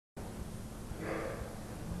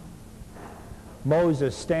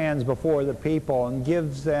Moses stands before the people and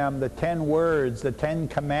gives them the 10 words, the 10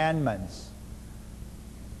 commandments,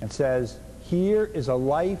 and says, here is a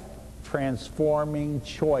life-transforming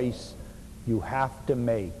choice you have to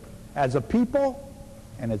make as a people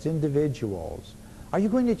and as individuals. Are you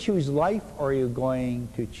going to choose life, or are you going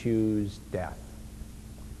to choose death?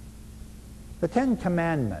 The 10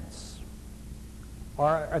 commandments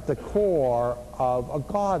are at the core of a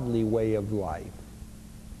godly way of life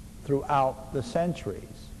throughout the centuries.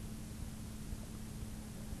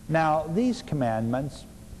 Now, these commandments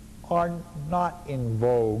are not in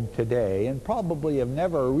vogue today, and probably have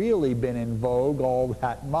never really been in vogue all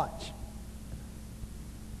that much.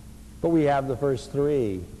 But we have the first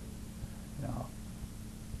 3,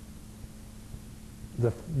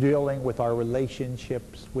 dealing with our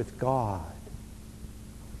relationships with God.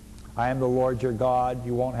 I am the Lord your God.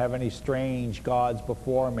 You won't have any strange gods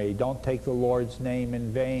before me. Don't take the Lord's name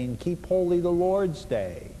in vain. Keep holy the Lord's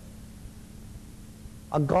day.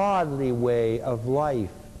 A godly way of life,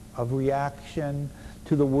 of reaction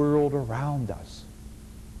to the world around us,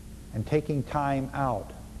 and taking time out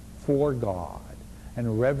for God,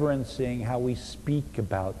 and reverencing how we speak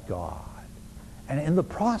about God, and in the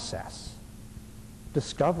process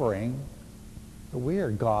discovering that we are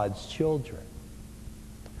God's children.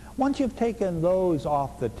 Once you've taken those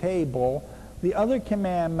off the table, the other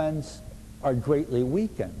commandments are greatly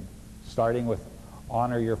weakened, starting with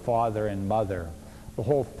honor your father and mother, the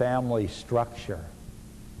whole family structure.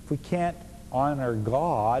 If we can't honor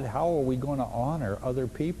God, how are we going to honor other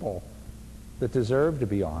people that deserve to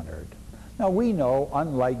be honored? Now, we know,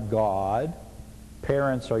 unlike God,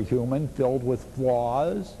 parents are human, filled with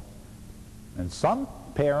flaws, and some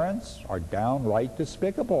parents are downright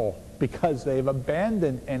despicable because they've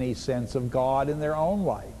abandoned any sense of God in their own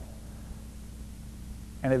life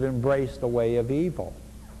and have embraced the way of evil.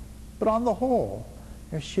 But on the whole,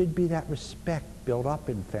 there should be that respect built up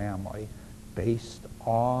in family based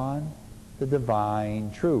on the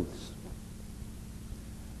divine truths.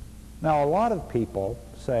 Now, a lot of people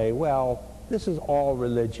say, well, this is all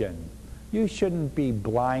religion. You shouldn't be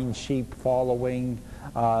blind sheep following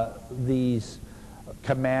these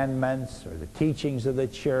commandments or the teachings of the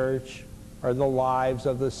church or the lives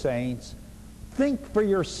of the saints. Think for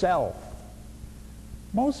yourself.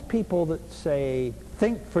 Most people that say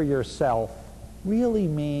think for yourself really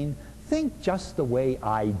mean think just the way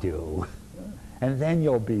I do, and then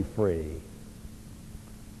you'll be free.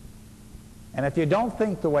 And if you don't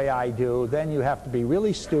think the way I do, then you have to be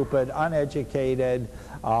really stupid, uneducated,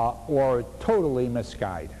 or totally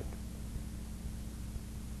misguided.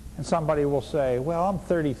 And somebody will say, well, I'm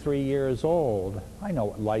 33 years old. I know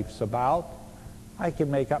what life's about. I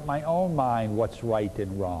can make up my own mind what's right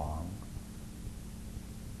and wrong.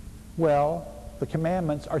 Well, the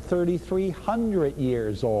commandments are 3,300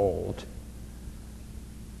 years old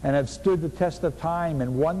and have stood the test of time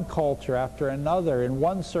in one culture after another, in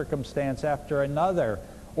one circumstance after another,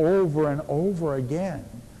 over and over again.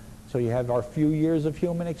 So you have our few years of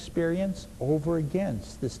human experience over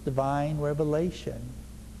against this divine revelation.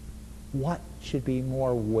 What should be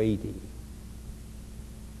more weighty?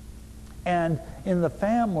 And in the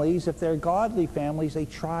families, if they're godly families, they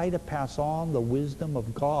try to pass on the wisdom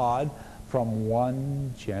of God from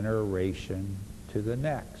one generation to the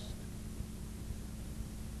next.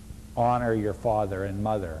 Honor your father and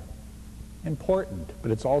mother. Important,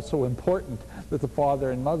 but it's also important that the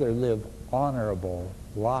father and mother live honorable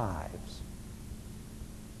lives.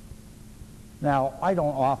 Now, I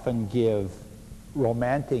don't often give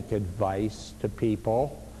romantic advice to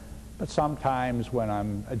people, but sometimes when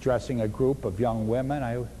I'm addressing a group of young women,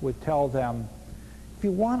 I would tell them, if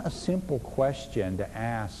you want a simple question to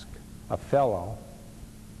ask a fellow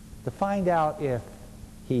to find out if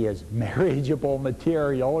he is marriageable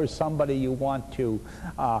material or somebody you want to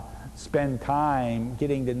spend time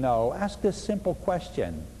getting to know, ask this simple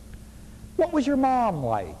question: what was your mom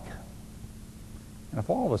like? And if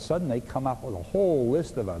all of a sudden they come up with a whole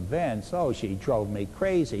list of events, oh, she drove me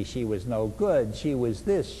crazy, she was no good, she was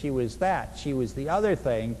this, she was that, she was the other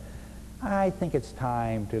thing, I think it's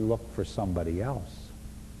time to look for somebody else.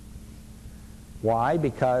 Why?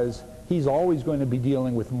 Because he's always going to be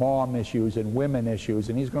dealing with mom issues and women issues,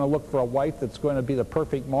 and he's going to look for a wife that's going to be the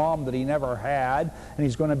perfect mom that he never had, and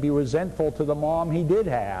he's going to be resentful to the mom he did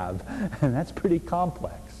have, and that's pretty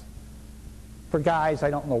complex. For guys,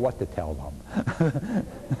 I don't know what to tell them.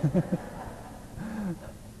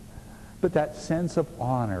 But that sense of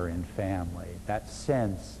honor in family, that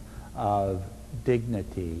sense of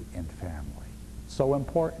dignity in family, so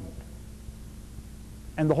important.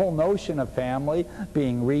 And the whole notion of family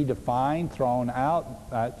being redefined, thrown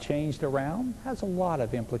out, changed around, has a lot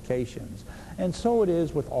of implications. And so it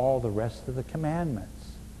is with all the rest of the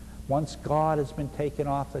commandments. Once God has been taken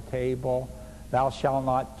off the table, thou shalt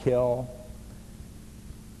not kill,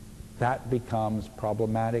 that becomes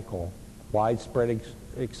problematical. Widespread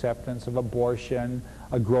acceptance of abortion,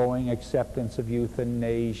 a growing acceptance of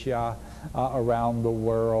euthanasia around the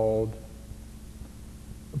world,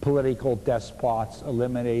 political despots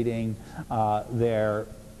eliminating their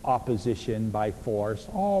opposition by force,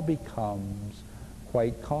 all becomes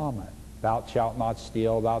quite common. Thou shalt not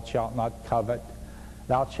steal, thou shalt not covet,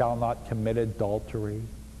 thou shalt not commit adultery.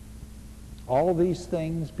 All these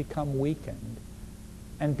things become weakened.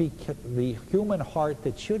 And the human heart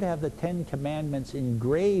that should have the 10 Commandments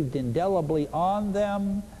engraved indelibly on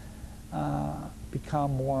them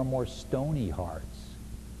become more and more stony hearts.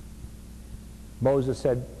 Moses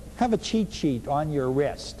said, have a cheat sheet on your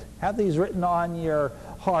wrist. Have these written on your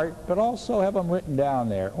heart, but also have them written down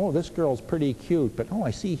there. Oh, this girl's pretty cute, but oh,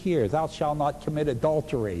 I see here, thou shalt not commit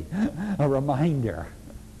adultery. A reminder.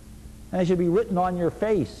 And it should be written on your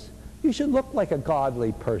face. You should look like a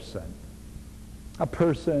godly person. A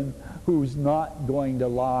person who's not going to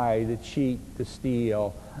lie, to cheat, to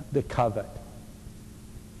steal, to covet.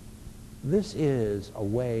 This is a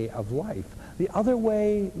way of life. The other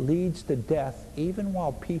way leads to death even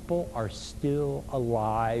while people are still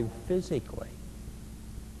alive physically.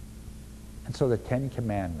 And so the 10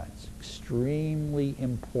 Commandments, extremely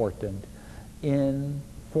important in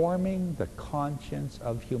forming the conscience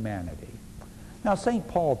of humanity. Now, St.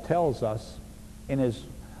 Paul tells us in his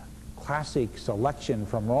classic selection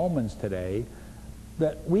from Romans today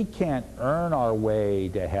that we can't earn our way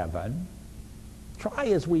to heaven. Try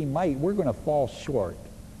as we might, we're going to fall short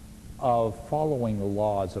of following the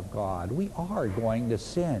laws of God. We are going to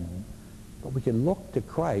sin, but we can look to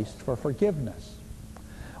Christ for forgiveness,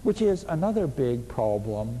 which is another big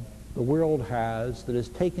problem the world has that has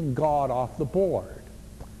taken God off the board.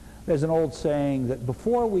 There's an old saying that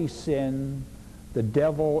before we sin, the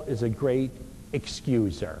devil is a great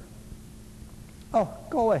excuser. Oh,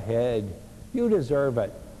 go ahead. You deserve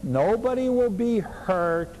it. Nobody will be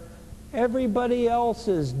hurt. Everybody else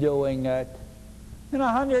is doing it. In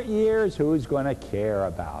 100 years, who's going to care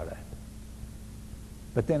about it?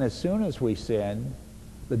 But then as soon as we sin,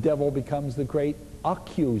 the devil becomes the great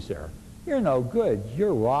accuser. You're no good.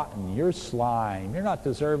 You're rotten. You're slime. You're not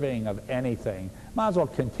deserving of anything. Might as well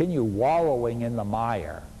continue wallowing in the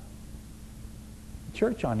mire. The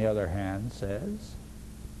church, on the other hand, says,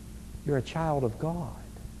 you're a child of God.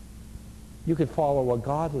 You could follow a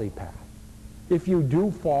godly path. If you do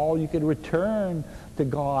fall, you could return to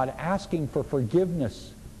God asking for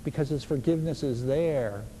forgiveness because His forgiveness is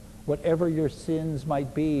there. Whatever your sins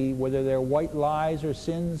might be, whether they're white lies or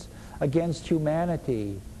sins against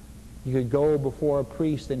humanity, you could go before a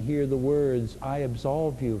priest and hear the words, I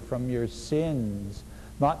absolve you from your sins.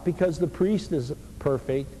 Not because the priest is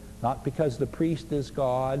perfect, not because the priest is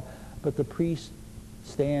God, but the priest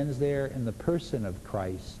stands there in the person of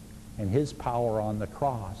Christ and His power on the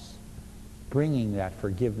cross, bringing that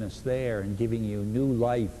forgiveness there and giving you new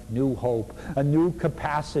life, new hope, a new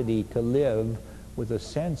capacity to live with a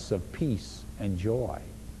sense of peace and joy.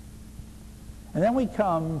 And then we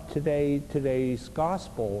come to today's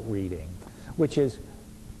gospel reading, which is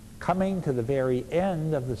coming to the very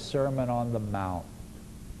end of the Sermon on the Mount.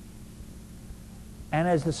 And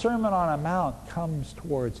as the Sermon on the Mount comes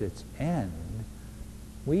towards its end,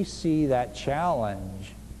 we see that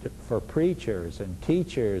challenge for preachers and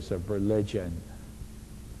teachers of religion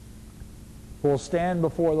who will stand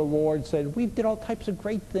before the Lord and say, we did all types of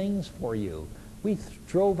great things for you. We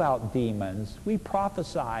drove out demons. We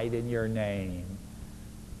prophesied in your name.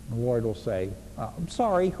 The Lord will say, I'm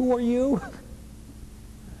sorry, who are you?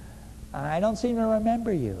 I don't seem to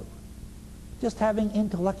remember you. Just having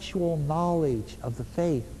intellectual knowledge of the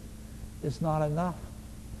faith is not enough.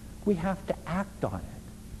 We have to act on it.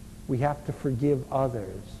 We have to forgive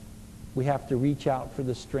others. We have to reach out for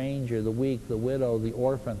the stranger, the weak, the widow, the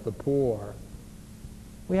orphan, the poor.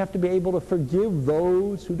 We have to be able to forgive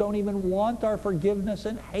those who don't even want our forgiveness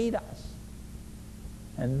and hate us.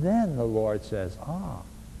 And then the Lord says,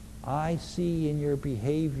 I see in your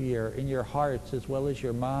behavior, in your hearts as well as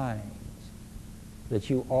your minds, that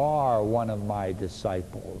you are one of my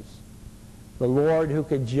disciples. The Lord who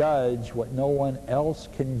can judge what no one else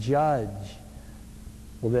can judge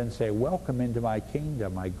will then say, welcome into my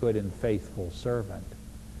kingdom, my good and faithful servant.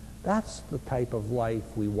 That's the type of life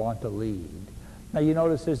we want to lead. Now you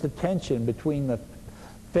notice there's the tension between the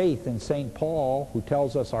faith in St. Paul, who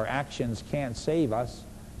tells us our actions can't save us,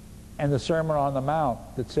 and the Sermon on the Mount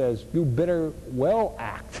that says, you better well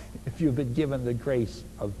act if you've been given the grace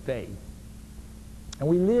of faith. And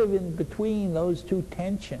we live in between those two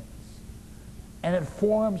tensions. And it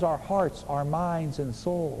forms our hearts, our minds, and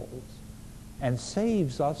souls, and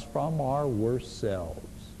saves us from our worst selves.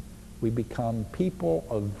 We become people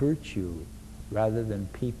of virtue rather than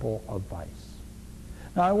people of vice.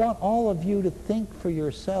 Now, I want all of you to think for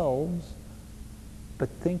yourselves, but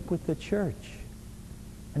think with the church,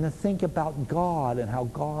 and to think about God and how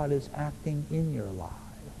God is acting in your lives.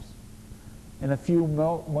 In a few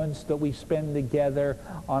moments that we spend together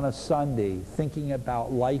on a Sunday, thinking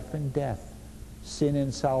about life and death, sin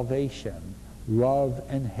and salvation, love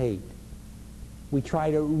and hate, we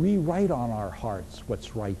try to rewrite on our hearts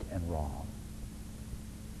what's right and wrong.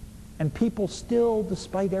 And people still,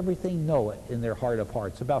 despite everything, know it in their heart of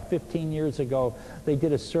hearts. About 15 years ago, they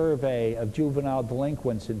did a survey of juvenile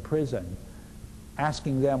delinquents in prison,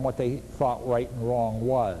 asking them what they thought right and wrong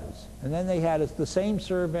was. And then they had the same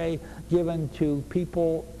survey given to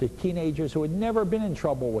people, to teenagers who had never been in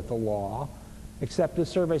trouble with the law, except the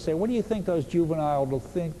survey say, what do you think those juvenile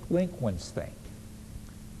delinquents think?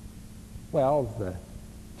 Well, the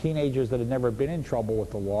teenagers that had never been in trouble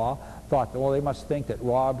with the law thought, well, they must think that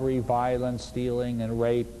robbery, violence, stealing, and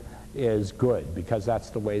rape is good because that's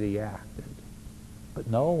the way they acted. But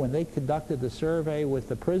no, when they conducted the survey with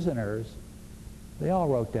the prisoners, they all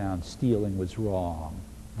wrote down stealing was wrong,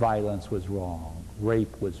 violence was wrong,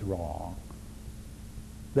 rape was wrong.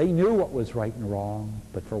 They knew what was right and wrong,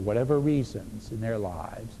 but for whatever reasons in their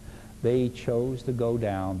lives, they chose to go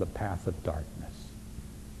down the path of darkness.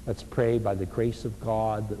 Let's pray by the grace of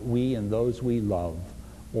God that we and those we love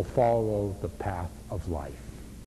will follow the path of life.